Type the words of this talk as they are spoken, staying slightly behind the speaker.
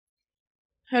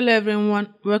Hello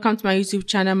everyone, welcome to my YouTube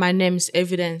channel. My name is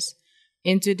Evidence.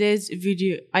 In today's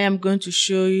video, I am going to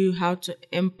show you how to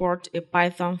import a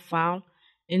Python file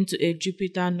into a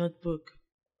Jupyter notebook.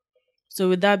 So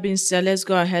with that being said, let's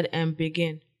go ahead and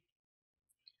begin.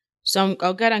 So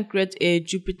I'll go ahead and create a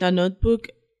Jupyter notebook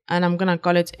and I'm going to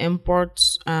call it import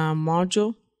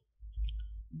module.ipynb.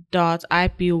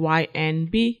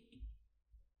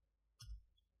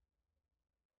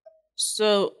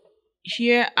 So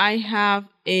here I have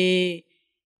a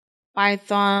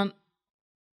Python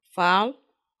file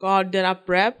called data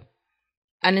prep,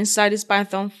 and inside this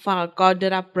Python file called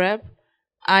data prep,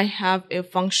 I have a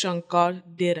function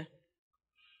called data.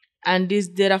 And this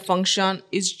data function,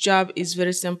 its job is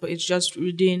very simple. It's just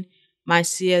reading my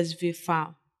CSV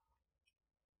file.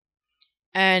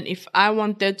 And if I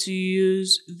wanted to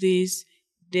use this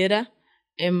data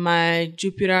in my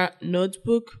Jupyter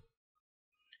notebook,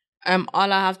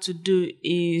 all I have to do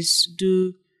is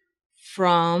do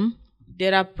from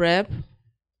data prep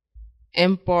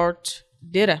import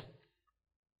data.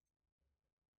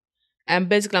 And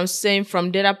basically I'm saying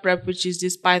from data prep, which is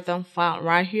this Python file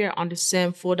right here on the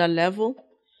same folder level,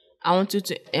 I want you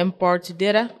to import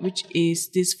data, which is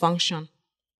this function.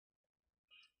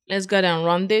 Let's go ahead and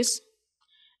run this.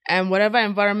 And whatever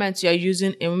environment you're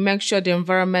using, and make sure the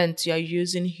environment you're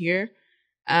using here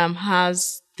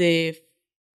has the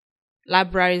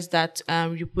libraries that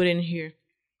you put in here.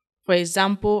 For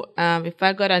example, if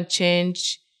I go and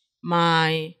change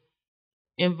my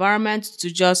environment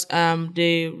to just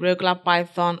the regular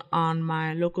Python on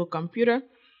my local computer,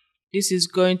 this is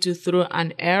going to throw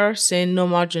an error saying no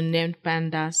module named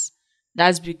pandas.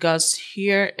 That's because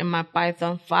here in my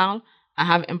Python file, I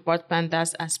have import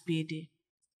pandas as PD.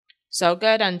 So I'll go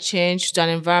ahead and change to an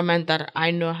environment that I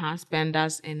know has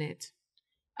pandas in it.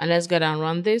 And let's go ahead and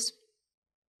run this.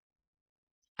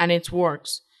 And it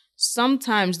works.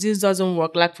 Sometimes this doesn't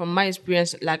work. Like from my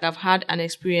experience, like I've had an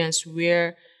experience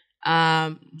where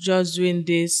just doing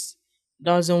this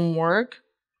doesn't work.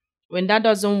 When that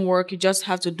doesn't work, you just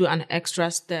have to do an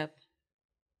extra step.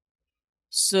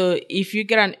 So if you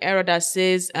get an error that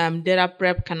says data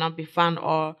prep cannot be found,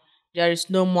 or there is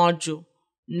no module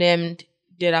named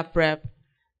data prep,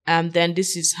 then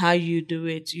this is how you do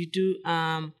it. You do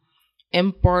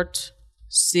import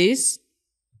sys,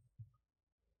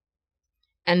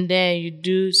 and then you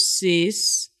do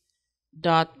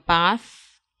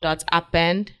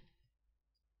sys.path.append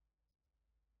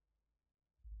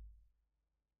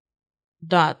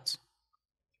dot.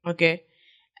 Okay,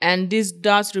 and these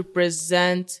dots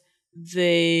represent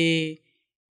the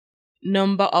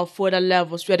number of folder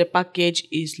levels where the package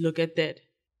is located.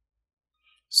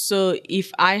 So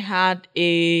if I had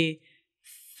a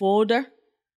folder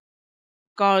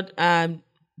called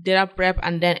data prep,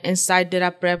 and then inside data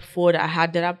prep folder I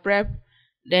had data prep,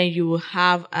 then you will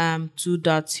have two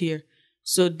dots here.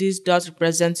 So these dots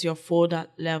represent your folder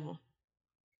level.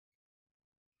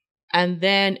 And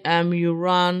then you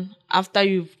run, after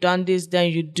you've done this,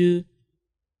 then you do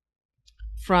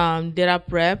from data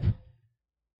prep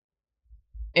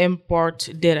import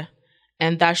data,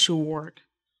 and that should work.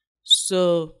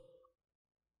 So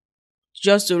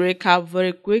just to recap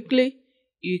very quickly,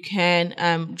 you can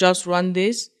just run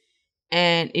this,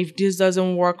 and if this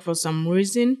doesn't work for some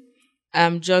reason,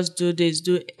 just do this,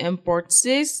 do import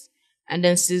sys, and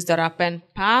then sys.append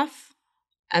path,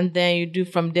 and then you do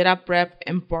from data prep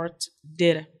import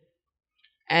data,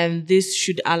 and this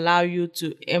should allow you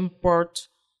to import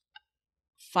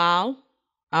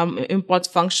import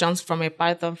functions from a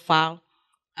Python file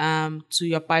to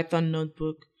your Python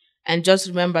notebook. And just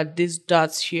remember, these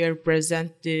dots here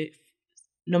represent the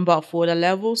number of folder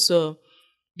levels. So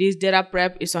this data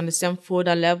prep is on the same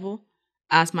folder level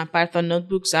as my Python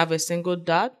notebook, so I have a single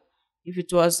dot. If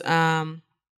it was 2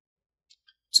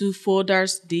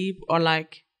 folders deep, or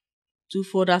like 2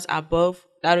 folders above,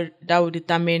 that would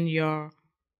determine your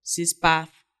syspath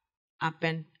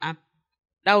append.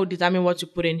 That would determine what you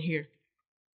put in here.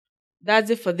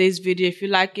 That's it for this video. If you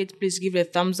like it, please give it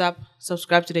a thumbs up,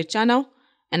 subscribe to the channel,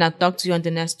 and I'll talk to you on the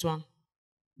next one.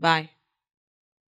 Bye.